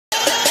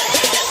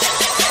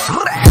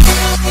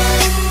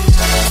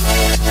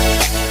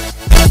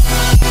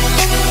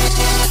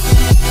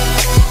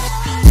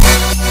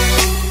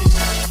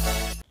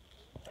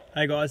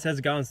Hey guys, how's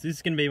it going? So this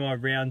is going to be my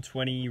round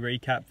 20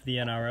 recap for the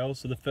NRL.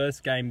 So the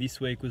first game this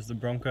week was the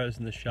Broncos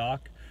and the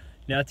Shark.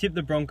 Now I tipped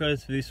the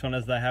Broncos for this one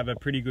as they have a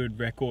pretty good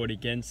record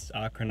against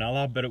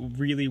Cronulla, but it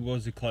really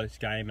was a close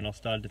game and I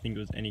started to think it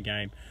was any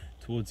game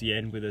towards the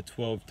end with a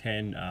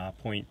 12-10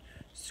 point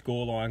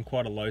scoreline,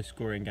 quite a low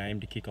scoring game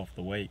to kick off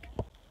the week.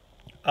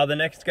 The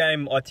next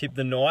game I tipped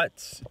the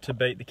Knights to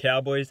beat the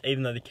Cowboys,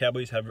 even though the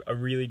Cowboys have a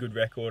really good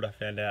record I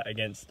found out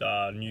against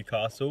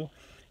Newcastle.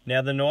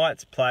 Now the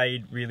Knights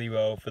played really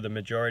well for the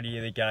majority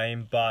of the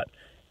game, but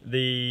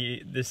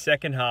the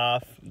second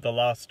half, the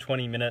last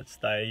 20 minutes,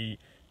 they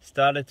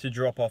started to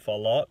drop off a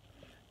lot,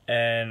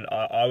 and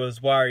I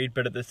was worried,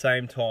 but at the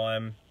same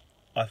time,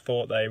 I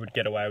thought they would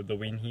get away with the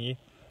win here.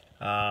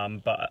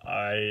 But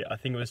I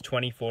think it was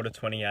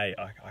 24-28.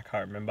 I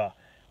can't remember.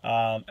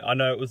 I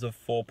know it was a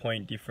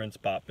 4-point difference,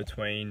 but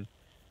between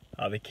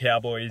the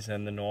Cowboys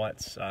and the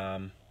Knights,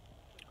 and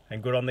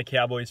good on the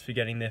Cowboys for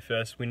getting their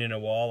first win in a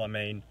while. I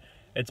mean,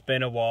 it's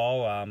been a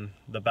while,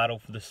 the battle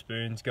for the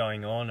spoon's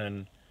going on,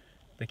 and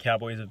the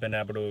Cowboys have been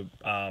able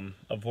to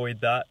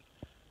avoid that.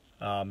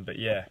 But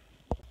yeah.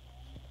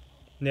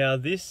 Now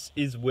this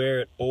is where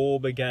it all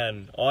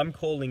began. I'm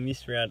calling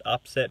this round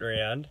upset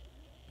round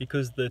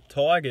because the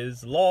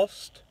Tigers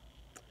lost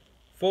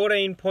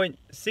 16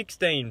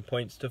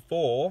 points to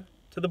 4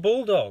 to the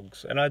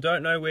Bulldogs. And I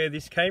don't know where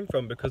this came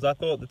from because I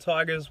thought the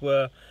Tigers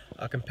were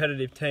a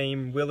competitive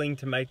team willing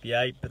to make the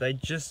 8, but they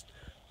just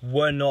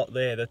were not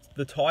there.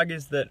 The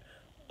Tigers that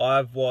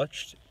I've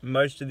watched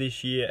most of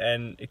this year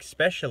and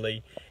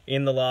especially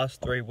in the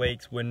last 3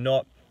 weeks were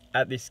not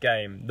at this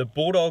game. The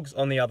Bulldogs,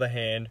 on the other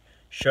hand,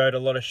 showed a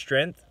lot of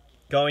strength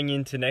going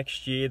into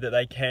next year, that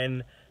they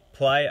can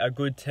play a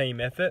good team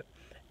effort,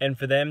 and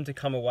for them to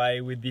come away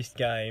with this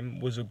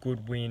game was a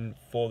good win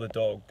for the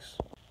Dogs.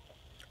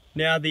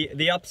 Now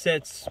the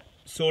upsets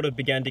sort of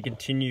began to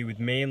continue with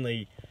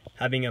Manly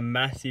having a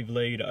massive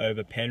lead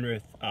over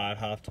Penrith at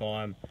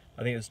halftime.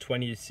 I think it was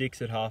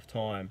 20-6 at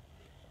halftime.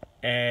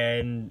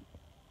 And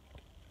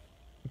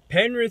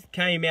Penrith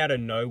came out of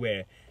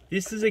nowhere.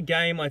 This is a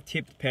game I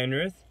tipped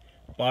Penrith,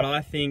 but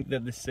I think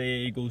that the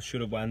Sea Eagles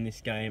should have won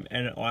this game.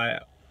 And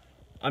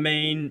I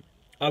mean,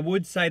 I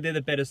would say they're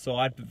the better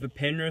side, but for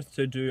Penrith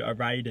to do a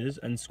Raiders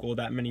and score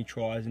that many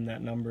tries in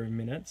that number of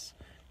minutes,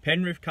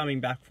 Penrith coming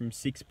back from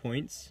 6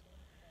 points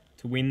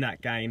to win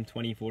that game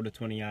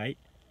 24-28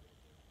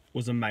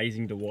 was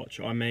amazing to watch.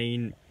 I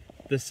mean,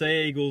 the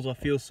Sea Eagles, I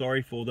feel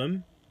sorry for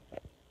them,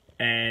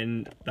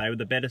 and they were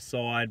the better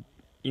side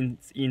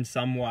in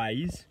some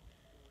ways,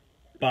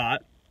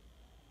 but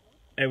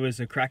it was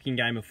a cracking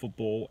game of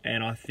football,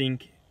 and I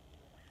think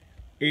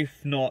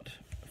if not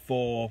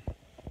for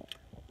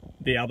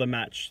the other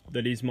match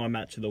that is my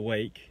match of the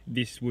week,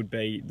 this would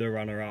be the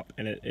runner-up,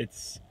 and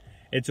it's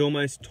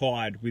almost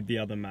tied with the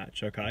other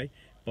match, okay?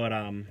 But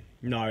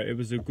no, it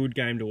was a good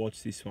game to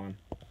watch, this one.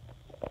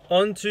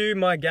 On to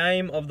my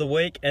game of the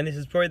week, and this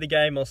is probably the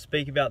game I'll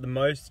speak about the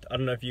most. I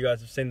don't know if you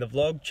guys have seen the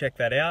vlog, check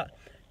that out.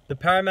 The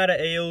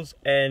Parramatta Eels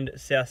and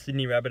South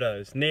Sydney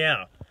Rabbitohs.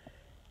 Now,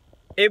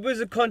 it was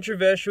a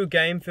controversial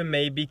game for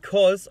me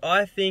because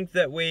I think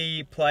that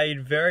we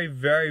played very,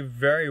 very,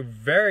 very,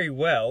 very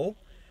well.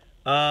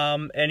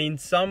 And in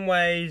some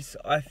ways,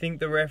 I think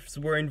the refs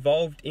were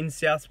involved in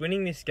South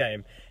winning this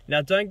game.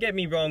 Now, don't get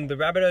me wrong, the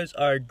Rabbitohs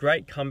are a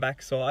great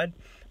comeback side,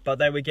 but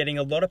they were getting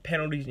a lot of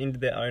penalties into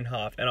their own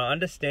half. And I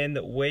understand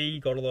that we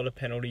got a lot of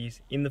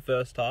penalties in the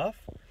first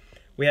half.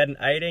 We had an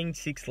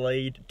 18-6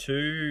 lead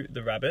to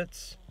the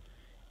Rabbits,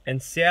 and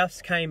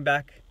Souths came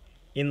back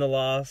in the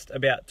last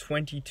about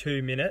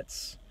 22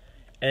 minutes,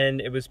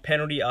 and it was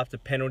penalty after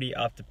penalty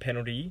after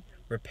penalty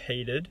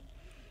repeated,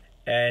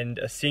 and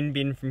a sin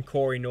bin from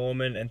Corey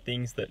Norman and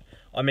things that,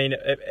 I mean,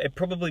 it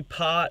probably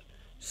part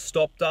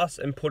stopped us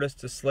and put us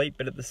to sleep,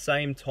 but at the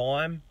same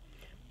time,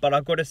 but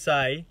I've got to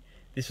say,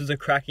 this was a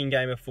cracking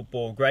game of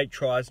football. Great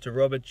tries to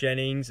Robert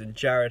Jennings and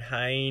Jared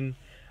Hayne.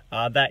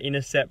 That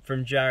intercept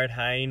from Jared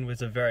Hayne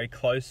was a very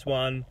close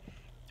one.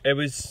 It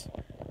was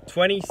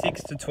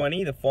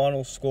 26-20, the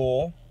final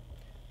score,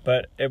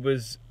 but it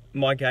was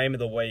my game of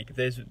the week.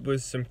 There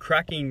was some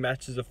cracking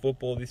matches of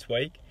football this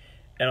week,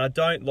 and I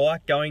don't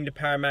like going to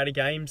Parramatta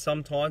games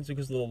sometimes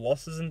because of the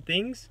losses and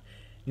things.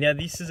 Now,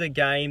 this is a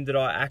game that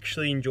I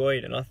actually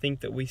enjoyed, and I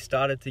think that we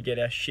started to get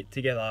our shit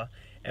together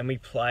and we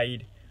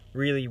played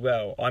really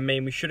well. I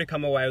mean, we should have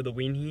come away with a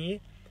win here,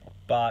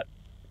 but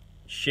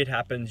shit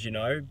happens, you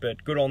know.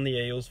 But good on the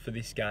Eels for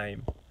this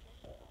game.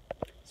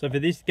 So for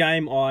this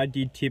game, I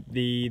did tip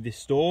the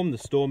Storm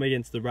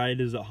against the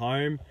Raiders at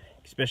home.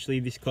 Especially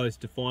this close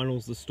to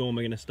finals, the Storm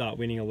are going to start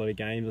winning a lot of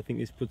games. I think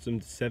this puts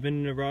them to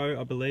 7 in a row,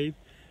 I believe.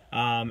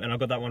 And I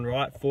got that one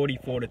right,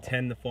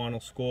 44-10 the final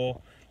score.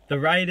 The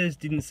Raiders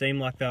didn't seem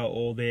like they were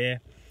all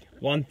there.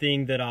 One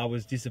thing that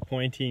was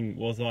disappointing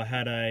was I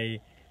had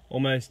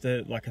almost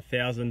like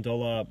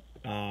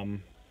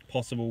 $1,000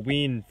 possible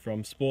win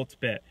from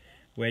Sportsbet,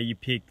 where you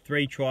pick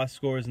 3 try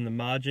scorers in the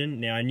margin.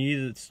 Now, I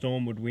knew that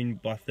Storm would win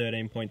by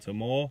 13 points or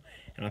more,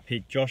 and I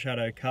picked Josh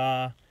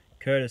Adokar,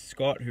 Curtis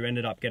Scott, who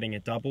ended up getting a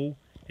double,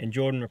 and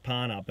Jordan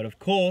Rapana. But of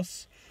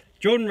course,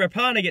 Jordan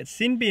Rapana gets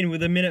sin bin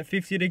with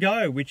 1:50 to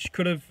go, which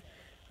could have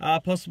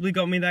possibly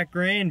got me that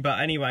grand. But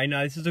anyway,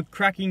 no, this is a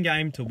cracking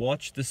game to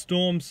watch. The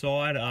Storm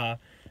side are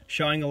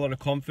showing a lot of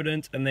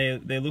confidence, and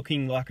they're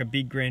looking like a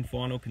big grand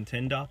final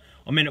contender.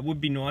 I mean, it would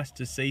be nice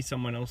to see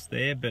someone else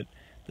there, but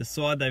the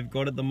side they've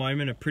got at the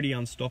moment are pretty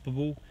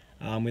unstoppable,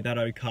 with that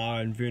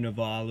Okar and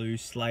Vunivalu,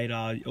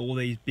 Slater, all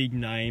these big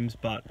names.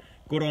 But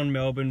good on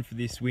Melbourne for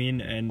this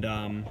win, and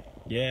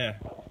yeah.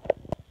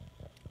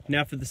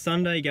 Now for the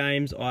Sunday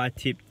games, I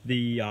tipped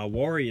the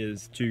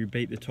Warriors to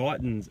beat the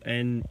Titans,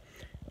 and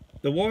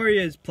the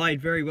Warriors played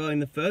very well in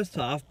the first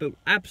half, but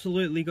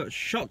absolutely got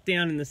shot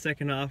down in the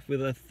second half with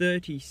a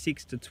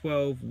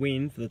 36-12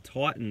 win for the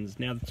Titans.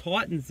 Now, the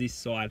Titans this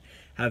side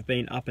have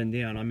been up and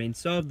down. I mean,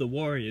 so have the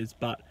Warriors,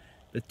 but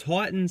the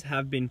Titans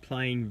have been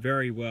playing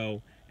very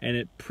well, and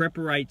it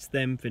preparates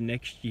them for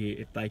next year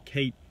if they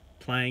keep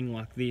playing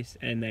like this,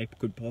 and they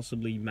could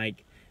possibly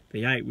make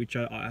the 8, which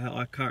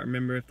I can't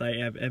remember if they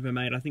have ever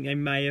made. I think they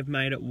may have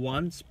made it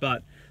once,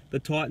 but the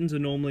Titans are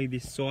normally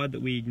this side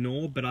that we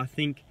ignore. But I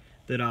think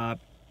that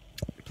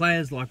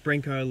players like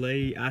Brenko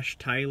Lee, Ash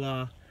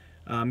Taylor,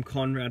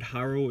 Conrad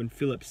Hurrell and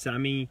Philip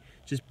Sammy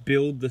just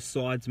build the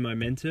side's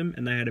momentum,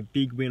 and they had a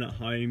big win at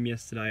home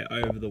yesterday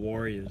over the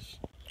Warriors.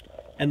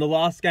 And the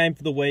last game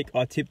for the week,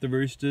 I tipped the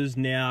Roosters.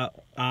 Now,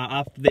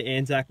 after the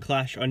Anzac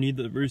clash, I knew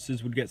that the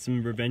Roosters would get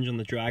some revenge on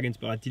the Dragons,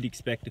 but I did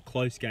expect a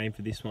close game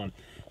for this one.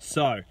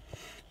 So,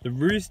 the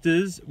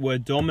Roosters were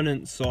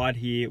dominant side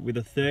here with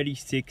a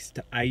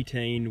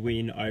 36-18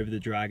 win over the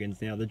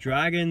Dragons. Now, the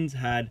Dragons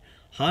had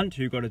Hunt,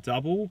 who got a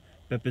double,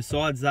 but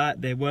besides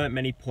that, there weren't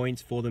many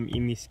points for them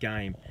in this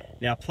game.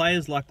 Now,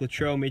 players like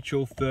Latrell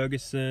Mitchell,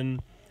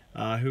 Ferguson,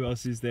 who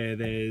else is there?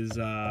 There's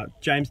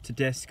James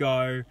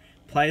Tedesco.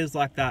 Players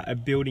like that are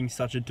building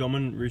such a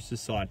dominant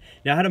Roosters side.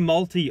 Now, I had a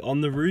multi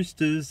on the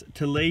Roosters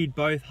to lead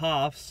both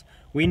halves,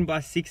 win by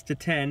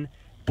 6-10,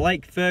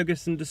 Blake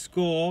Ferguson to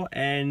score,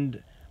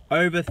 and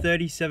over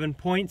 37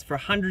 points for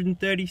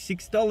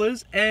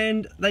 $136,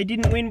 and they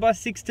didn't win by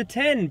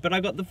 6-10, but I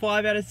got the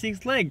 5 out of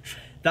 6 leg.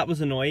 That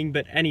was annoying,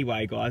 but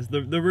anyway, guys,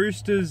 the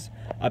Roosters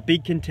are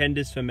big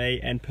contenders for me,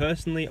 and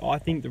personally, I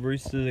think the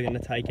Roosters are going to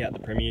take out the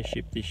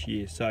premiership this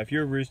year. So if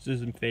you're a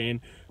Roosters fan,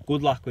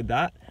 good luck with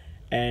that,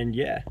 and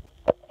yeah.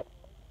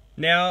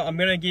 Now, I'm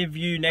going to give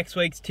you next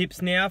week's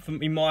tips now,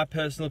 in my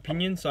personal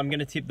opinion. So I'm going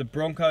to tip the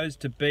Broncos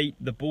to beat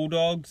the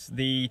Bulldogs,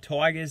 the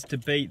Tigers to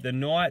beat the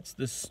Knights,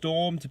 the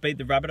Storm to beat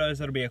the Rabbitohs.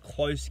 That'll be a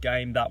close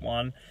game, that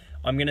one.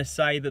 I'm going to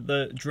say that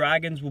the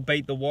Dragons will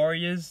beat the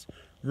Warriors,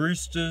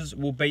 Roosters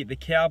will beat the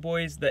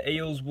Cowboys, the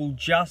Eels will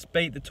just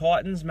beat the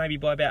Titans, maybe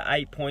by about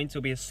 8 points.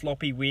 It'll be a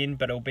sloppy win,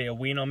 but it'll be a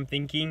win, I'm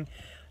thinking.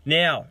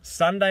 Now,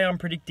 Sunday I'm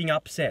predicting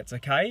upsets,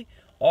 okay?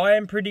 I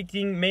am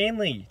predicting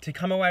Manly to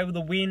come away with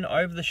a win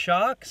over the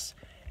Sharks,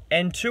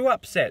 and 2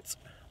 upsets.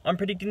 I'm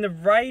predicting the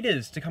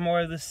Raiders to come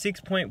away with a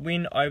 6-point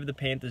win over the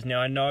Panthers. Now,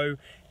 I know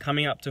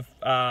coming up to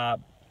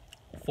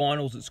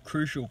finals, it's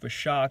crucial for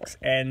Sharks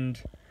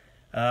and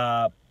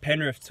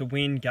Penrith to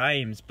win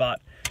games, but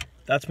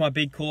that's my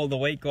big call of the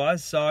week,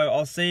 guys. So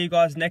I'll see you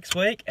guys next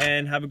week,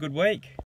 and have a good week.